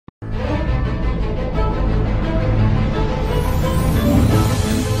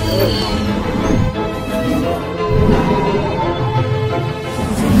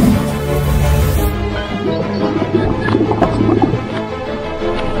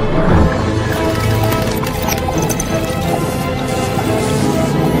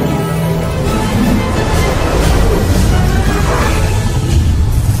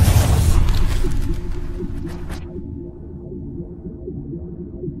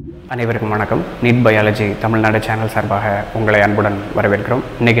அனைவருக்கும் வணக்கம். NEET biology Tamil Nadu channel சார்பாக உங்களை அன்புடன் வரவேற்கிறோம்.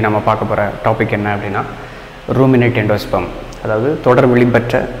 இன்றைக்கி நம்ம பார்க்க போகிற டாபிக் என்ன அப்படின்னா ரூமினேட் எண்டோஸ்பெர்ம், அதாவது தொடர்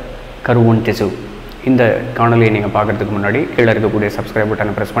விளிம்பற்ற கருவூன் திசு. இந்த காணொலியை நீங்கள் பார்க்குறதுக்கு முன்னாடி கீழே இருக்கக்கூடிய சப்ஸ்கிரைப்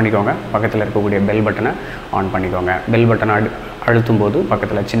பட்டனை ப்ரெஸ் பண்ணிக்கோங்க. பக்கத்தில் இருக்கக்கூடிய பெல் பட்டனை ஆன் பண்ணிக்கோங்க. பெல் பட்டனை அழுத்தும் போது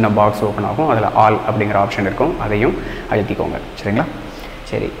பக்கத்தில் சின்ன பாக்ஸ் ஓப்பன் ஆகும். அதில் ஆல் அப்படிங்கிற ஆப்ஷன் இருக்கும், அதையும் அழுத்திக்கோங்க. சரிங்களா?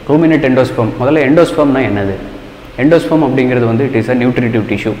 சரி, ரூமினேட் எண்டோஸ்பெர்ம். முதல்ல எண்டோஸ்பெர்ம்னா என்னது? எண்டோஸ்பெர்ம் அப்படிங்கிறது வந்து it is a nutritive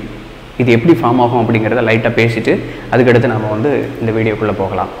tissue. இது எப்படி ஃபார்ம் ஆகும் அப்படிங்கிறத லைட்டாக பேசிட்டு அதுக்கடுத்து நம்ம வந்து இந்த வீடியோக்குள்ளே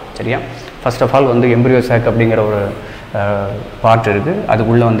போகலாம். சரியா? ஃபர்ஸ்ட் ஆஃப் ஆல் வந்து எம்ப்ரியோ சாக் அப்படிங்கிற ஒரு பார்ட் இருக்குது.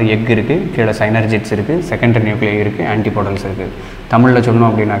 அதுக்குள்ளே வந்து எக் இருக்குது, கீழே சைனர்ஜிட்ஸ் இருக்குது, செகண்டரி நியூக்ளியை இருக்குது, ஆன்டிபோடல்ஸ் இருக்குது. தமிழில் சொன்னோம்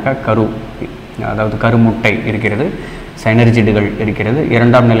அப்படின்னாக்கா கரு, அதாவது கருமுட்டை இருக்கிறது, சைனர்ஜிட்டுகள் இருக்கிறது,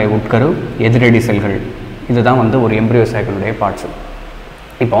 இரண்டாம் நிலை உட்கரு, எதிரடி செல்கள். இதுதான் வந்து ஒரு எம்ப்ரியோ சாக்கினுடைய பார்ட்ஸு.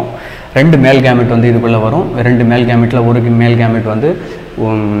 இப்போ ரெண்டு மேல் கேமெட் வந்து இதுக்குள்ளே வரும். ரெண்டு மேல் கேமெட்டில் ஒரு மேல் கேமெட் வந்து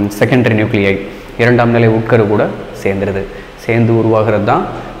செகண்டரி நியூக்ளியை, இரண்டாம் நிலை உட்கரு கூட சேர்ந்து உருவாகிறது தான்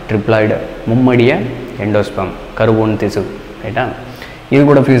ட்ரிப்ளாய்டு மும்மடிய எண்டோஸ்பெர்ம், கருவூன் திசு. ரைட்டா? இது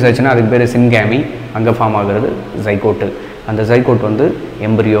கூட ஃபியூஸ் ஆச்சுன்னா அதுக்கு பேர் சின்கேமி. அங்கே ஃபார்ம் ஆகிறது ஜைகோட்டு. அந்த ஜைகோட் வந்து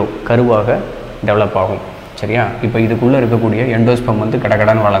எம்பரியோ கருவாக டெவலப் ஆகும். சரியா? இப்போ இதுக்குள்ளே இருக்கக்கூடிய எண்டோஸ்பெர்ம் வந்து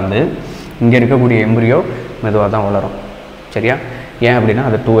கடகடன்னு வளர்ந்து இங்கே இருக்கக்கூடிய எம்பரியோ மெதுவாக தான் வளரும். சரியா? ஏன் அப்படின்னா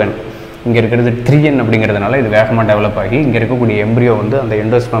அது 2n, இங்கே இருக்கிறது 3n அப்படிங்கிறதுனால இது வேகமாக டெவலப் ஆகி இங்கே இருக்கக்கூடிய எம்பரியோ வந்து அந்த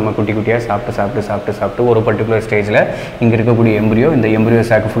எண்டோஸ்பெர்மை குட்டி குட்டியாக சாப்பிட்டு ஒரு பர்டிகுலர் ஸ்டேஜில் இங்கே இருக்கக்கூடிய எம்பரியோ இந்த எம்பரியோ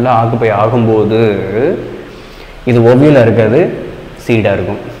சாக்கு ஃபுல்லாக ஆக்குப்பை ஆகும்போது இது ஒவ்வியில் இருக்கிறது சீடாக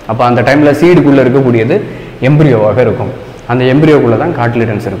இருக்கும். அப்போ அந்த டைமில் சீடுக்குள்ளே இருக்கக்கூடியது எம்பரியோவாக இருக்கும். அந்த எம்பரியோக்குள்ளே தான்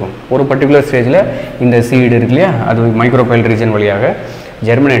கார்டிலேஜன்ஸ் இருக்கும். ஒரு பர்டிகுலர் ஸ்டேஜில் இந்த சீடு இருக்கு இல்லையா, அது மைக்ரோபைல் ரீஜன் வழியாக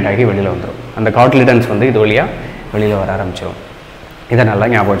ஜெர்மினேட் ஆகி வெளியில் வந்துடும். அந்த கார்டிலேஜன்ஸ் வந்து இது வழியாக வெளியில் வர ஆரம்பிச்சிடும். இதை நல்லா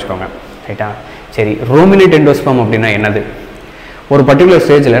ஞாபகம் வச்சுக்கோங்க. ரைட்டா? சரி, ரூமினேட் எண்டோஸ்பெர்ம் அப்படின்னா என்னது? ஒரு பர்டிகுலர்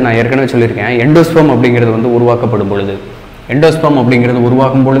ஸ்டேஜில் நான் ஏற்கனவே சொல்லியிருக்கேன், எண்டோஸ்பெர்ம் அப்படிங்கிறது வந்து உருவாக்கப்படும் பொழுது, எண்டோஸ்பெர்ம் அப்படிங்கிறது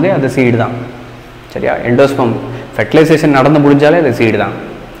உருவாக்கும் பொழுதே அது சீடு தான். சரியா? எண்டோஸ்பெர்ம் ஃபெர்டிலைசேஷன் நடந்து முடிஞ்சாலே அது சீடு தான்.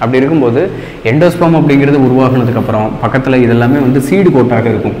 அப்படி இருக்கும்போது எண்டோஸ்பெர்ம் அப்படிங்கிறது உருவாக்குனதுக்கப்புறம் பக்கத்தில் இதெல்லாமே வந்து சீடு கோட்டாக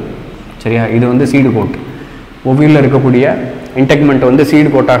இருக்கும். சரியா? இது வந்து சீடு கோட். ஒவ்வியில் இருக்கக்கூடிய இன்டெக்மெண்ட் வந்து சீடு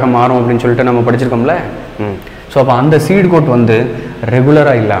கோட்டாக மாறும் அப்படின்னு சொல்லிட்டு நம்ம படிச்சிருக்கோம்ல. ஸோ அப்போ அந்த சீடு கோட் வந்து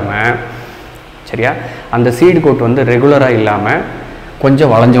ரெகுலராக இல்லாமல், சரியா, அந்த சீடு கோட் வந்து ரெகுலராக இல்லாமல்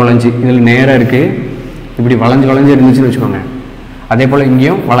கொஞ்சம் வளைஞ்சு இதில் நேராக இருக்குது, இப்படி வளைஞ்சு இருந்துச்சுன்னு வச்சுக்கோங்க. அதே போல்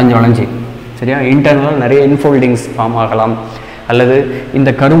இங்கேயும் வளைஞ்சு, சரியா, இன்டர்னலாக நிறைய இன்ஃபோல்டிங்ஸ் ஃபார்ம் ஆகலாம். அல்லது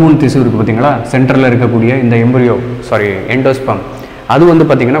இந்த கருவூன் திசு இருக்குது பார்த்தீங்களா, சென்டரில் இருக்கக்கூடிய இந்த எண்டோஸ்பெர்ம், அது வந்து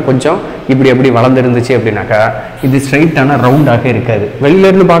பார்த்திங்கன்னா கொஞ்சம் இப்படி வளர்ந்துருந்துச்சு அப்படின்னாக்கா இது ஸ்ட்ரைட்டான ரவுண்டாக இருக்காது.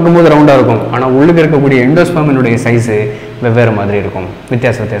 வெளியிலேருந்து பார்க்கும்போது ரவுண்டாக இருக்கும், ஆனால் உள்ளுக்கு இருக்கக்கூடிய எண்டோஸ்பெர்மினுடைய சைஸு வெவ்வேறு மாதிரி இருக்கும்,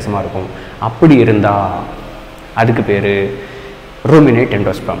 வித்தியாசமாக இருக்கும். அப்படி இருந்தால் அதுக்கு பேர் ரூமினேட்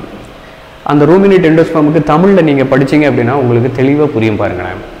எண்டோஸ்பெர்ம். அந்த ரூமினேட் எண்டோஸ்பெர்முக்கு தமிழில் நீங்கள் படித்தீங்க அப்படின்னா உங்களுக்கு தெளிவாக புரியும்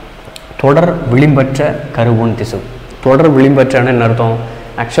பாருங்களேன். தொடர் விளிம்பற்ற கருவூன் திசு. தொடர் விளிம்பற்றான என்ன அர்த்தம்?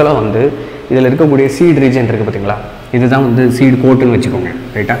 ஆக்சுவலாக வந்து இதில் இருக்கக்கூடிய சீட் ரீஜன் இருக்குது பார்த்தீங்களா, இதுதான் வந்து சீடு கோட்டுன்னு வச்சுக்கோங்க.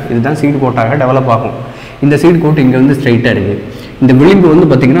 ரைட்டா? இதுதான் சீடு கோட்டாக டெவலப் ஆகும். இந்த சீடு கோட்டு இங்கே வந்து ஸ்ட்ரைட்டாக இருக்குது. இந்த விளிம்பு வந்து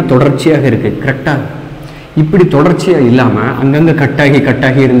பார்த்திங்கன்னா தொடர்ச்சியாக இருக்குது. கரெக்டாக இப்படி தொடர்ச்சியாக இல்லாமல் அங்கங்கே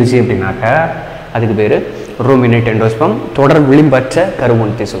கட்டாகி இருந்துச்சு அப்படின்னாக்கா அதுக்கு பேர் ரூமினேட் எண்டோஸ்பெர்ம், தொடர் விளிம்பற்ற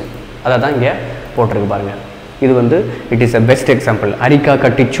கருவூன் திசு. அதை தான் இங்கே போட்டிருக்கு பாருங்கள். இது வந்து it is a best example. Areca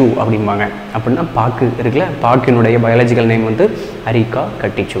கட்டிச்சு அப்படிம்பாங்க. அப்படின்னா பாக்கு இருக்குல்ல, பாக்கினுடைய பயாலஜிக்கல் நேம் வந்து அரிக்கா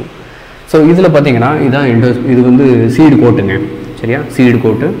கட்டிச்சு. ஸோ இதில் பார்த்தீங்கன்னா இதுதான் இது வந்து சீடு கோட்டுங்க. சரியா? சீடு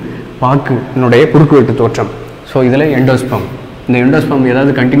கோட்டு பாக்கினுடைய குறுக்குவெட்டு தோற்றம். ஸோ இதில் எண்டோஸ்பெர்ம். இந்த எண்டோஸ்பெர்ம்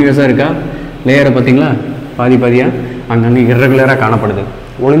ஏதாவது கண்டினியூஸாக இருக்கா? லேயரை பார்த்தீங்களா, பாதியாக அங்கங்கே இர்ரெகுலராக காணப்படுது,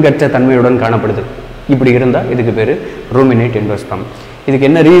 ஒழுங்கற்ற தன்மையுடன் காணப்படுது. இப்படி இருந்தால் இதுக்கு பேர் ரூமினேட் எண்டோஸ்பெர்ம். இதுக்கு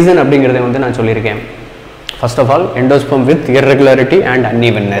என்ன ரீசன் அப்படிங்கிறத வந்து நான் சொல்லியிருக்கேன். First of all, endosperm with irregularity and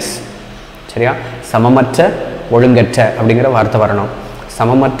unevenness. சரியா? சமமற்ற ஒழுங்கற்ற அப்படிங்கிற வார்த்தை வரணும்.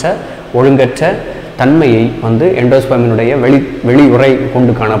 சமமற்ற ஒழுங்கற்ற தன்மையை வந்து எண்டோஸ்பெர்மினுடைய வெளி உரை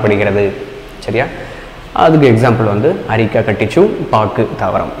கொண்டு காணப்படுகிறது. சரியா? அதுக்கு எக்ஸாம்பிள் வந்து அரிக்கா கட்டிச்சு, பாக்கு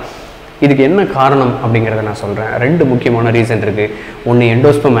தாவரம். இதுக்கு என்ன காரணம் அப்படிங்கிறத நான் சொல்கிறேன். ரெண்டு முக்கியமான ரீசன் இருக்குது. ஒன்று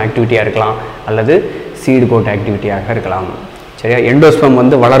எண்டோஸ்பெர்ம் ஆக்டிவிட்டியாக இருக்கலாம், அல்லது சீடு கோட் ஆக்டிவிட்டியாக இருக்கலாம். சரியா? எண்டோஸ்பெர்ம்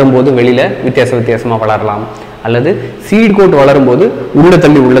வந்து வளரும்போது வெளியில் வித்தியாசமாக வளரலாம், அல்லது சீடு கோட் வளரும்போது உள்ள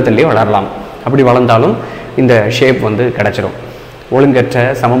தள்ளி வளரலாம். அப்படி வளர்ந்தாலும் இந்த ஷேப் வந்து கிடச்சிரும். ஒழுங்கற்ற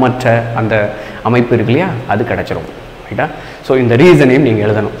சமமற்ற அந்த அமைப்பு இருக்கு இல்லையா, அது கிடச்சிரும். ரைட்டா? ஸோ இந்த ரீசனையும் நீங்கள்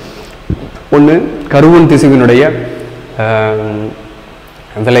எழுதணும். ஒன்று, கருவூன் திசுவினுடைய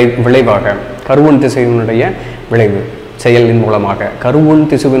விளைவாக, கருவூன் திசுவினுடைய விளைவு செயலின் மூலமாக, கருவூன்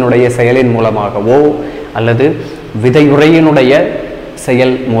திசுவினுடைய செயலின் மூலமாகவோ அல்லது விதையுறையினுடைய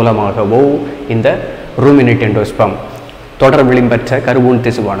செயல் மூலமாகவோ இந்த ரூமினேட் எண்டோஸ்பெர்ம் தொடர் விளிம்பற்ற கருவூன்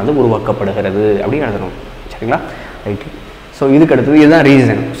திசுவானது உருவாக்கப்படுகிறது அப்படி எழுதணும். சரிங்களா? ரைட். ஸோ இதுக்கு அடுத்தது இதுதான்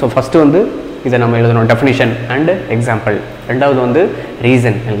ரீசன். ஸோ ஃபஸ்ட்டு வந்து இதை நம்ம எழுதணும், டெஃபினிஷன் அண்டு எக்ஸாம்பிள். ரெண்டாவது வந்து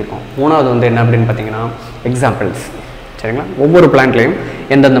ரீசன் எழுதிருக்கோம். மூணாவது வந்து என்ன அப்படின்னு பார்த்தீங்கன்னா எக்ஸாம்பிள்ஸ். சரிங்களா? ஒவ்வொரு பிளான்ட்லேயும்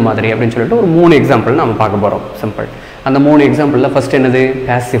எந்தெந்த மாதிரி அப்படின்னு சொல்லிட்டு ஒரு 3 எக்ஸாம்பிள் நம்ம பார்க்க போகிறோம். சிம்பிள். அந்த 3 எக்ஸாம்பிளில் ஃபஸ்ட் என்னது?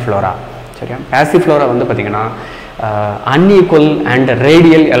 பாசிஃப்ளோரா. சரியா? பாசிஃப்ளோரா வந்து பார்த்தீங்கன்னா unequal and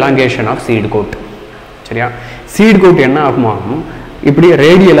radial elongation of seed coat. சரியா? சீட் கோட் என்ன ஆகுமா, இப்படி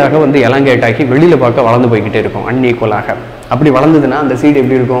ரேடியலாக வந்து எலாங்கேட் ஆகி வெளியில் பார்க்க வளர்ந்து போய்கிட்டே இருக்கும் அன்ஈக்குவலாக. அப்படி வளர்ந்ததுன்னா அந்த சீடு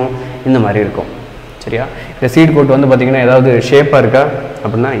எப்படி இருக்கும்? இந்த மாதிரி இருக்கும். சரியா? இந்த சீட் கோட் வந்து பார்த்திங்கன்னா ஏதாவது ஷேப்பாக இருக்கா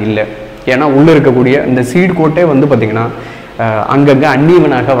அப்படின்னா இல்லை. ஏன்னா உள்ளே இருக்கக்கூடிய இந்த சீட் கோட்டே வந்து பார்த்திங்கன்னா அங்கங்கே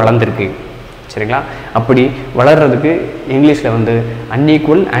அன்னீவனாக வளர்ந்துருக்கு. சரிங்களா? அப்படி வளர்கிறதுக்கு இங்கிலீஷில் வந்து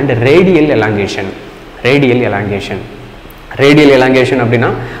unequal and radial elongation. Radial elongation. Radial elongation அப்படின்னா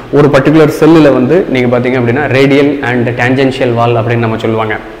ஒரு பர்டிகுலர் செல்லில் வந்து நீங்கள் பார்த்தீங்க அப்படின்னா ரேடியல் அண்ட் டேஞ்சென்ஷியல் வால் அப்படின்னு நம்ம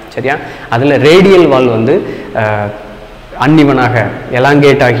சொல்லுவாங்க. சரியா? அதில் ரேடியல் வால் வந்து அன்இவனாக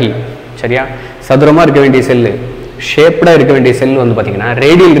எலாங்கேட் ஆகி, சரியா, சதுரமாக இருக்க வேண்டிய செல்லு, ஷேப்டாக இருக்க வேண்டிய செல் வந்து பார்த்திங்கன்னா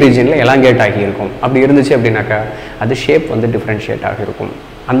ரேடியல் ரீஜனில் எலாங்கேட் ஆகி இருக்கும். அப்படி இருந்துச்சு அப்படின்னாக்கா அது ஷேப் வந்து டிஃப்ரென்ஷியேட் ஆகி இருக்கும்.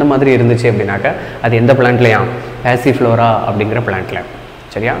 அந்த மாதிரி இருந்துச்சு அப்படின்னாக்கா அது எந்த பிளான்ட்லையா? பாசிஃப்ளோரா அப்படிங்கிற பிளான்ட்டில்.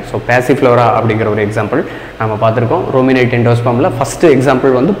 சரியா? ஸோ பாசிஃப்ளோரா அப்படிங்கிற ஒரு எக்ஸாம்பிள் நம்ம பார்த்துருக்கோம். ரூமினேட் எண்டோஸ்பெர்மில் ஃபஸ்ட்டு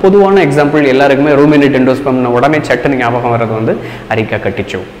எக்ஸாம்பிள் வந்து பொதுவான எக்ஸாம்பிள். எல்லாருக்குமே ரூமினேட் எண்டோஸ்பெர்ம்னு உடனே சட்டுன்னு ஞாபகம் வர்றது வந்து அரிக்கா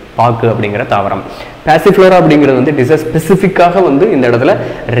கட்டிச்சு, பாக்கு அப்படிங்கிற தாவரம். பாசிஃப்ளோரா அப்படிங்கிறது வந்து டிசஸ் ஸ்பெசிஃபிக்காக வந்து இந்த இடத்துல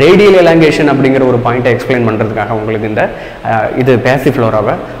ரேடியல் எலாங்கேஷன் அப்படிங்கிற ஒரு பாயிண்ட்டை எக்ஸ்பிளைன் பண்ணுறதுக்காக உங்களுக்கு இந்த இது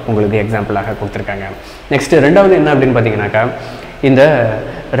பாசிஃப்ளோராவை உங்களுக்கு எக்ஸாம்பிளாக கொடுத்துருக்காங்க. நெக்ஸ்ட்டு ரெண்டாவது என்ன அப்படின்னு பார்த்தீங்கன்னாக்கா இந்த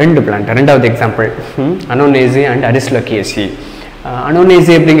 2 பிளான்ட். ரெண்டாவது example Annonaceae and Aristolochiaceae.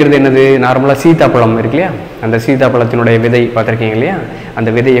 Annonaceae அப்படிங்கிறது என்னது? நார்மலாக சீதாப்பழம் இருக்கு இல்லையா, அந்த சீதாப்பழத்தினுடைய விதை பார்த்துருக்கீங்க இல்லையா, அந்த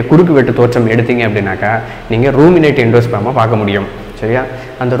விதையை குறுக்கு வெட்டு தோற்றம் எடுத்தீங்க அப்படின்னாக்கா நீங்கள் ரூமினேட் எண்டோஸ்பெர்மை பார்க்க முடியும். சரியா?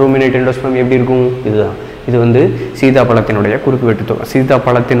 அந்த ரூமினேட் எண்டோஸ்பெர்ம் எப்படி இருக்கும்? இதுதான். இது வந்து சீதாப்பழத்தினுடைய குறுக்கு வெட்டு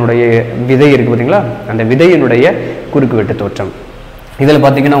சீதாப்பழத்தினுடைய விதை இருக்குது பார்த்தீங்களா, அந்த விதையினுடைய குறுக்கு வெட்டு தோற்றம். இதில்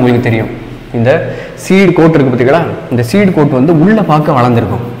பார்த்தீங்கன்னா உங்களுக்கு தெரியும் இந்த சீட் கோட் இருக்குது பார்த்தீங்களா, இந்த சீட் கோட் வந்து உள்ளே பார்க்க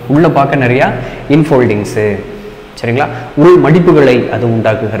வளர்ந்துருக்கும். உள்ளே பார்க்க நிறையா இன்ஃபோல்டிங்ஸு, சரிங்களா, உள் மடிப்புகளை அது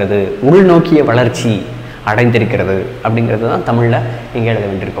உண்டாக்குகிறது. உள்நோக்கிய வளர்ச்சி அடைந்திருக்கிறது அப்படிங்கிறது தான் தமிழில் இங்கே எழுத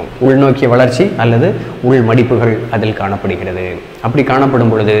வேண்டியிருக்கும். உள்நோக்கிய வளர்ச்சி அல்லது உள் மடிப்புகள் அதில் காணப்படுகிறது. அப்படி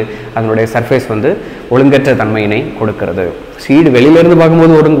காணப்படும் பொழுது அதனுடைய சர்ஃபேஸ் வந்து ஒழுங்கற்ற தன்மையினை கொடுக்கிறது. சீடு வெளியிலேருந்து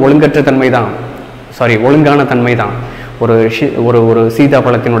பார்க்கும்போது ஒழுங்கற்ற தன்மை தான், ஒழுங்கான தன்மை தான். ஒரு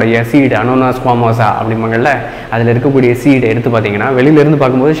சீதாப்பழத்தினுடைய சீடு அனோனாஸ் குவாமோசா அப்படிம்பாங்கள்ல, அதில் இருக்கக்கூடிய சீடை எடுத்து பார்த்தீங்கன்னா வெளியிலேருந்து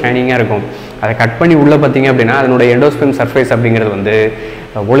பார்க்கும்போது ஷைனிங்காக இருக்கும். அதை கட் பண்ணி உள்ளே பார்த்தீங்க அப்படின்னா அதனுடைய எண்டோஸ்பெர்ம் சர்ஃபேஸ் அப்படிங்கிறது வந்து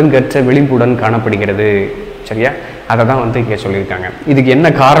ஒழுங்கற்ற விளிம்புடன் காணப்படுகிறது. சரியா? அதை தான் வந்து இங்கே சொல்லியிருக்காங்க. இதுக்கு என்ன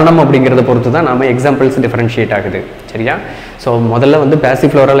காரணம் அப்படிங்கிறத பொறுத்து தான் நம்ம எக்ஸாம்பிள்ஸ் டிஃப்ரென்ஷியேட் ஆகுது. சரியா? ஸோ முதல்ல வந்து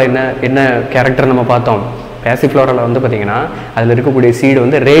பாசிஃப்ளோராவில் என்ன கேரக்டர் நம்ம பார்த்தோம். பாசிஃப்ளோராவில் வந்து பார்த்திங்கன்னா அதில் இருக்கக்கூடிய சீடு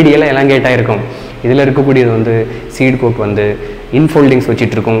வந்து ரேடியலாக எலாங்கேட்டாக இருக்கும். இதில் இருக்கக்கூடியது வந்து சீட் கோட் வந்து இன்ஃபோல்டிங்ஸ்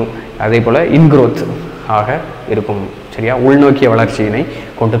வச்சிட்ருக்கும். அதே போல் இன்க்ரோத் ஆக இருக்கும். சரியா? உள்நோக்கிய வளர்ச்சியினை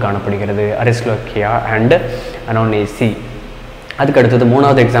கொண்டு காணப்படுகிறது. அரிஸ்டோலோக்கியா அண்ட் Annonaceae. அதுக்கு அடுத்தது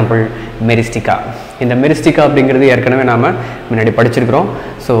மூணாவது எக்ஸாம்பிள் மெரிஸ்டிகா. இந்த மெரிஸ்டிகா அப்படிங்கிறது ஏற்கனவே நாம் முன்னாடி படிச்சிருக்கிறோம்.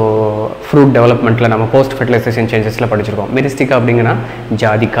 ஸோ ஃப்ரூட் டெவலப்மெண்ட்டில் நம்ம போஸ்ட் ஃபெர்டிலைசேஷன் சேஞ்சஸில் படிச்சிருக்கோம். மெரிஸ்டிகா அப்படிங்கன்னா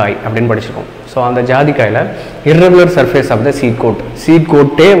ஜாதிக்காய் அப்படின்னு படிச்சிருக்கோம். ஸோ அந்த ஜாதிக்காயில் irregular surface of the seat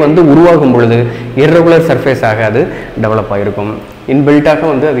Kotte வந்து உருவாகும் பொழுது இர்ரெகுலர் சர்ஃபேஸாக அது டெவலப் ஆகிருக்கும். இன்பில்ட்டாக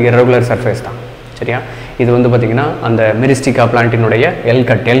வந்து அது இர்ரெகுலர் சர்ஃபேஸ் தான். சரியா? இது வந்து பார்த்திங்கன்னா அந்த மெரிஸ்டிகா பிளான்ட்டினுடைய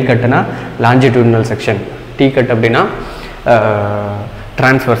எல்கட்னா லாஞ்சிடியூடினல் செக்ஷன், டீ கட் அப்படின்னா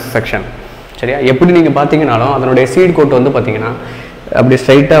டிரான்ஸ்வர்ஸ் செக்ஷன். சரியா? எப்படி நீங்கள் பார்த்தீங்கன்னாலும் அதனுடைய சீட் கோட் வந்து பார்த்திங்கன்னா அப்படி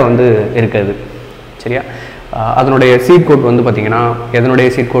ஸ்ட்ரைட்டாக வந்து இருக்காது. சரியா? அதனுடைய சீட் கோட் வந்து பார்த்திங்கன்னா எதனுடைய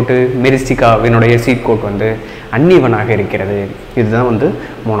சீட் கோட்டு? மெரிஸ்டிகாவினுடைய சீட் கோட் வந்து அன்இவனாக இருக்கிறது. இதுதான் வந்து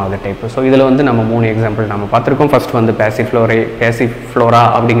மூணாவது டைப்பு. ஸோ இதில் வந்து நம்ம 3 எக்ஸாம்பிள் நம்ம பார்த்துருக்கோம். ஃபர்ஸ்ட் வந்து பாசிஃப்ளோரா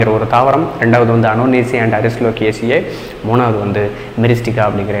அப்படிங்கிற ஒரு தாவரம், ரெண்டாவது வந்து Annonaceae and Aristolochiaceae, மூணாவது வந்து மெரிஸ்டிகா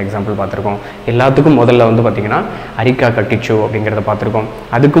அப்படிங்கிற எக்ஸாம்பிள் பார்த்துருக்கோம். எல்லாத்துக்கும் முதல்ல வந்து பார்த்திங்கன்னா அரிக்கா கட்டிச்சு அப்படிங்கிறத பார்த்துருக்கோம்.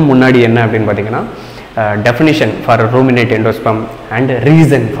 அதுக்கும் முன்னாடி என்ன அப்படின்னு பார்த்திங்கன்னா definition for ruminate endosperm and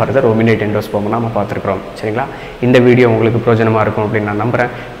reason for the ruminate endosperm நம்ம பார்த்துருக்குறோம். சரிங்களா? இந்த வீடியோ உங்களுக்கு பிரோஜனமாக இருக்கும் அப்படின்னு நான்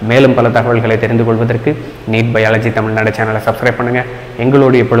நம்புகிறேன். மேலும் பல தகவல்களை தெரிந்து கொள்வதற்கு நீட் பயாலஜி தமிழ்நாடு சேனலை சப்ஸ்கிரைப் பண்ணுங்கள்.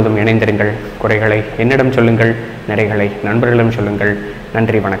 எங்களோடு எப்பொழுதும் இணைந்திருங்கள். குறைகளை என்னிடம் சொல்லுங்கள், நிறைகளை நண்பர்களிடம் சொல்லுங்கள்.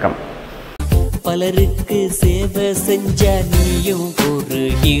 நன்றி, வணக்கம். பலருக்கு சேவை செஞ்ச நீயும் ஒரு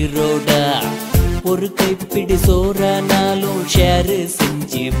ஹீரோடா. ஒரு கைப்பிடி சோறானாலும் ஷேர்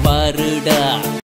செஞ்சு பாருடா.